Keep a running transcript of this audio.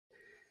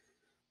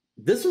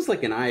This was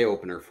like an eye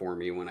opener for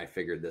me when I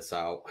figured this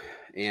out.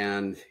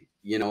 And,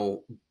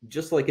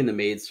 just like in the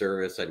maid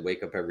service, I'd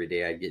wake up every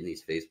day, I'd get in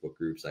these Facebook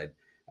groups, I'd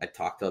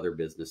talk to other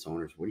business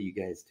owners. What are you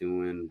guys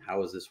doing?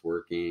 How is this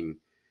working?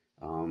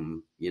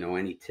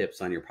 Any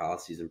tips on your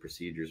policies and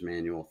procedures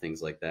manual,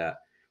 things like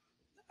that.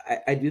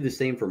 I do the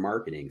same for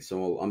marketing.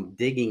 So I'm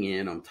digging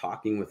in, I'm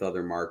talking with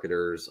other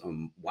marketers,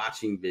 I'm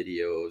watching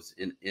videos,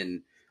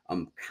 and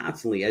I'm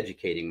constantly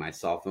educating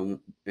myself. And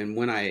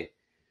when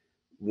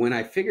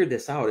I figured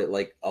this out, it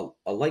like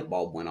a light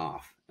bulb went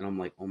off, and I'm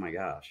like, oh my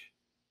gosh,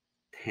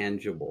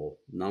 tangible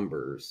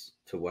numbers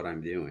to what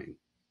I'm doing.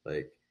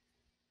 Like,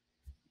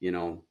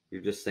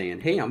 you're just saying,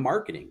 hey, I'm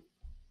marketing.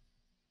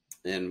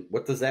 And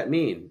what does that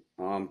mean?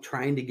 I'm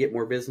trying to get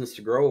more business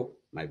to grow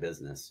my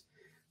business.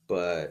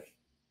 But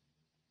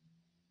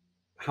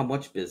how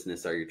much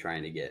business are you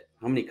trying to get?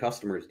 How many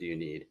customers do you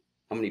need?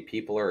 How many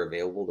people are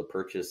available to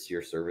purchase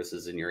your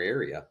services in your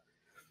area?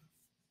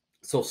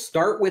 So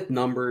start with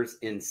numbers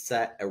and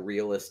set a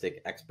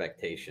realistic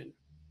expectation.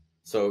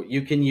 So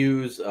you can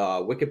use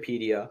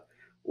Wikipedia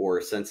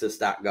or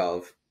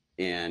census.gov,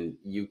 and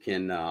you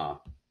can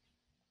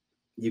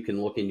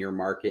look in your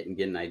market and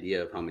get an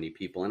idea of how many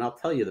people. And I'll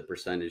tell you the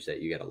percentage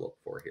that you got to look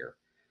for here.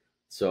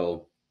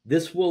 So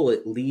this will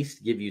at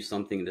least give you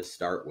something to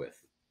start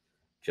with.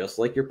 Just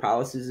like your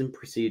policies and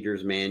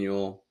procedures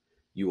manual,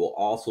 you will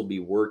also be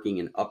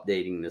working and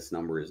updating this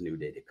number as new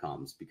data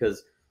comes,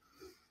 because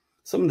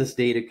some of this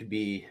data could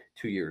be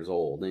 2 years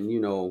old, and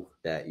you know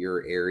that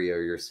your area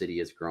or your city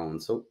has grown.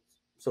 So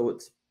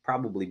it's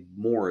probably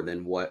more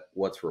than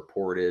what's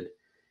reported.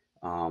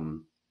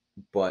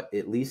 But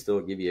at least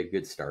it'll give you a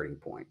good starting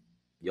point.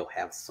 You'll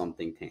have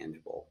something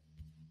tangible.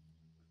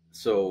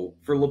 So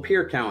for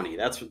Lapeer County,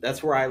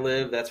 that's where I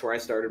live. That's where I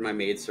started my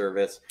maid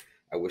service.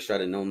 I wish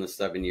I'd have known this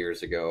 7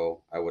 years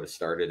ago. I would have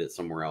started it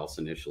somewhere else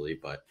initially.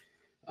 But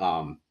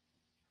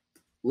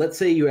let's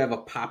say you have a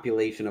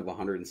population of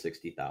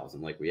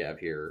 160,000, like we have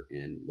here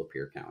in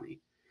Lapeer County.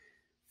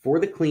 For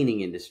the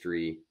cleaning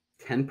industry,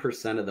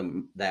 10%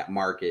 of that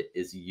market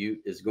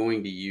is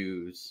going to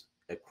use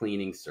a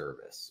cleaning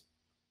service.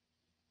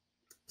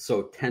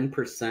 So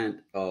 10%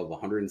 of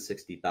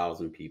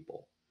 160,000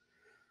 people.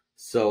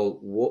 So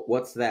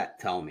what's that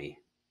tell me?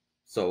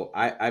 So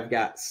I've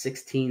got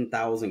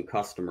 16,000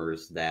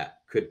 customers that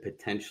could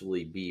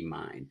potentially be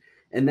mine.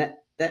 And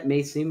that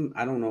may seem,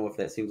 I don't know if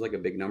that seems like a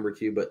big number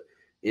to you, but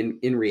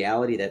in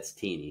reality, that's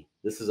teeny.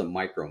 This is a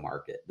micro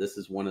market. This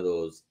is one of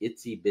those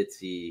itsy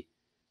bitsy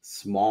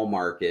small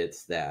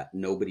markets that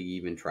nobody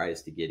even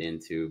tries to get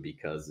into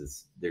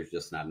because there's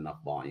just not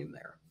enough volume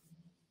there.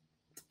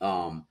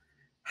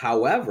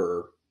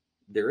 However,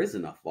 there is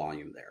enough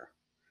volume there.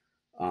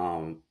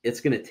 It's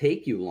going to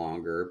take you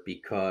longer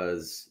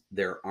because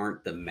there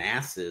aren't the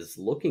masses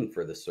looking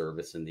for the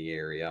service in the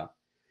area.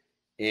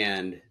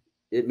 And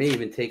it may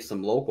even take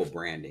some local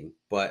branding,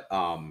 but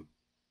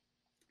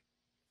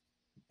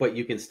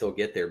you can still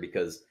get there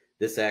because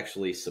this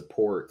actually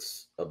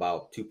supports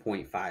about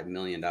 $2.5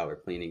 million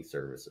cleaning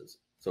services.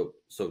 So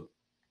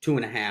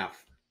 $2.5,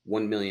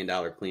 $1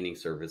 million cleaning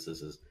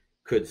services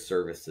could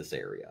service this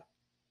area.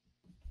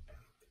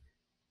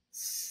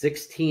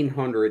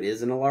 1,600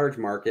 isn't a large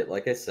market,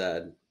 like I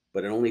said,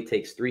 but it only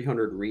takes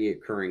 300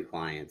 reoccurring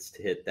clients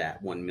to hit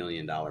that $1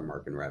 million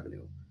mark in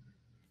revenue.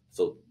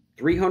 So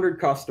 300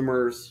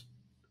 customers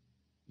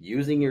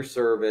using your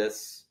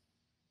service,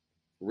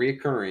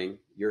 reoccurring,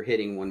 you're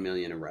hitting 1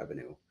 million in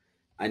revenue.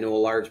 I know a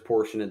large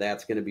portion of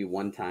that's going to be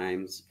one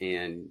times,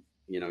 and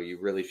you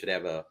really should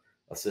have a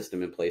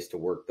system in place to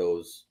work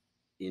those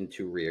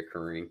into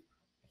reoccurring.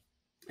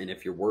 And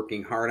if you're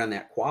working hard on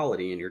that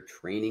quality and you're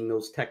training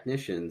those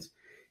technicians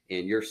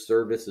and your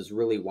service is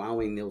really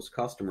wowing those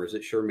customers,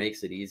 it sure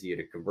makes it easier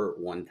to convert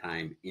one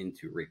time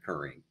into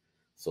recurring.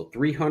 So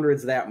 300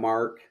 is that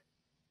mark,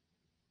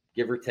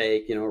 give or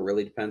take. It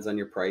really depends on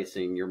your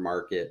pricing, your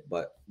market,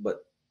 but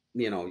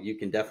you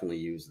can definitely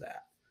use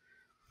that.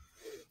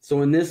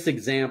 So in this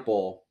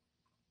example,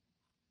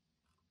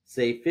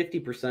 say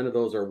 50% of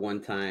those are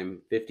one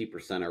time,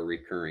 50% are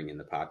recurring in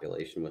the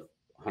population with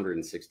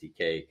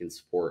 160K can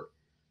support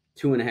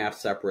 2.5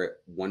 separate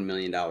 $1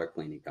 million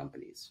cleaning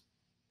companies.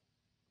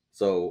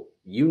 So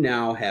you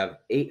now have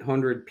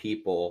 800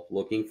 people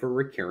looking for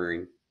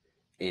recurring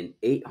and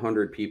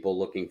 800 people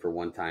looking for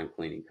one-time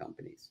cleaning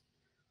companies.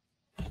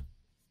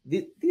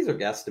 These are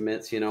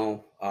guesstimates,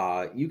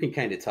 you can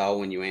kind of tell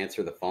when you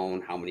answer the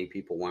phone how many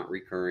people want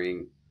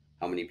recurring,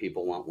 how many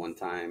people want one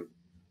time.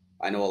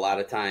 I know a lot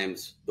of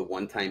times the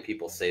one-time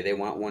people say they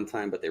want one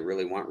time, but they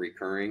really want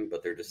recurring,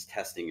 but they're just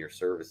testing your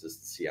services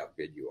to see how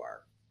good you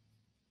are.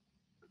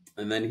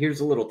 And then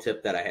here's a little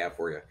tip that I have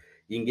for you.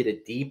 You can get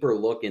a deeper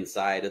look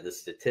inside of the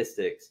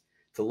statistics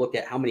to look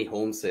at how many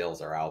home sales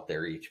are out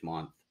there each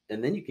month.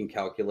 And then you can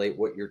calculate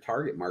what your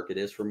target market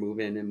is for move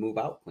in and move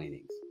out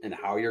cleanings and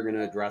how you're going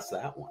to address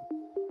that one.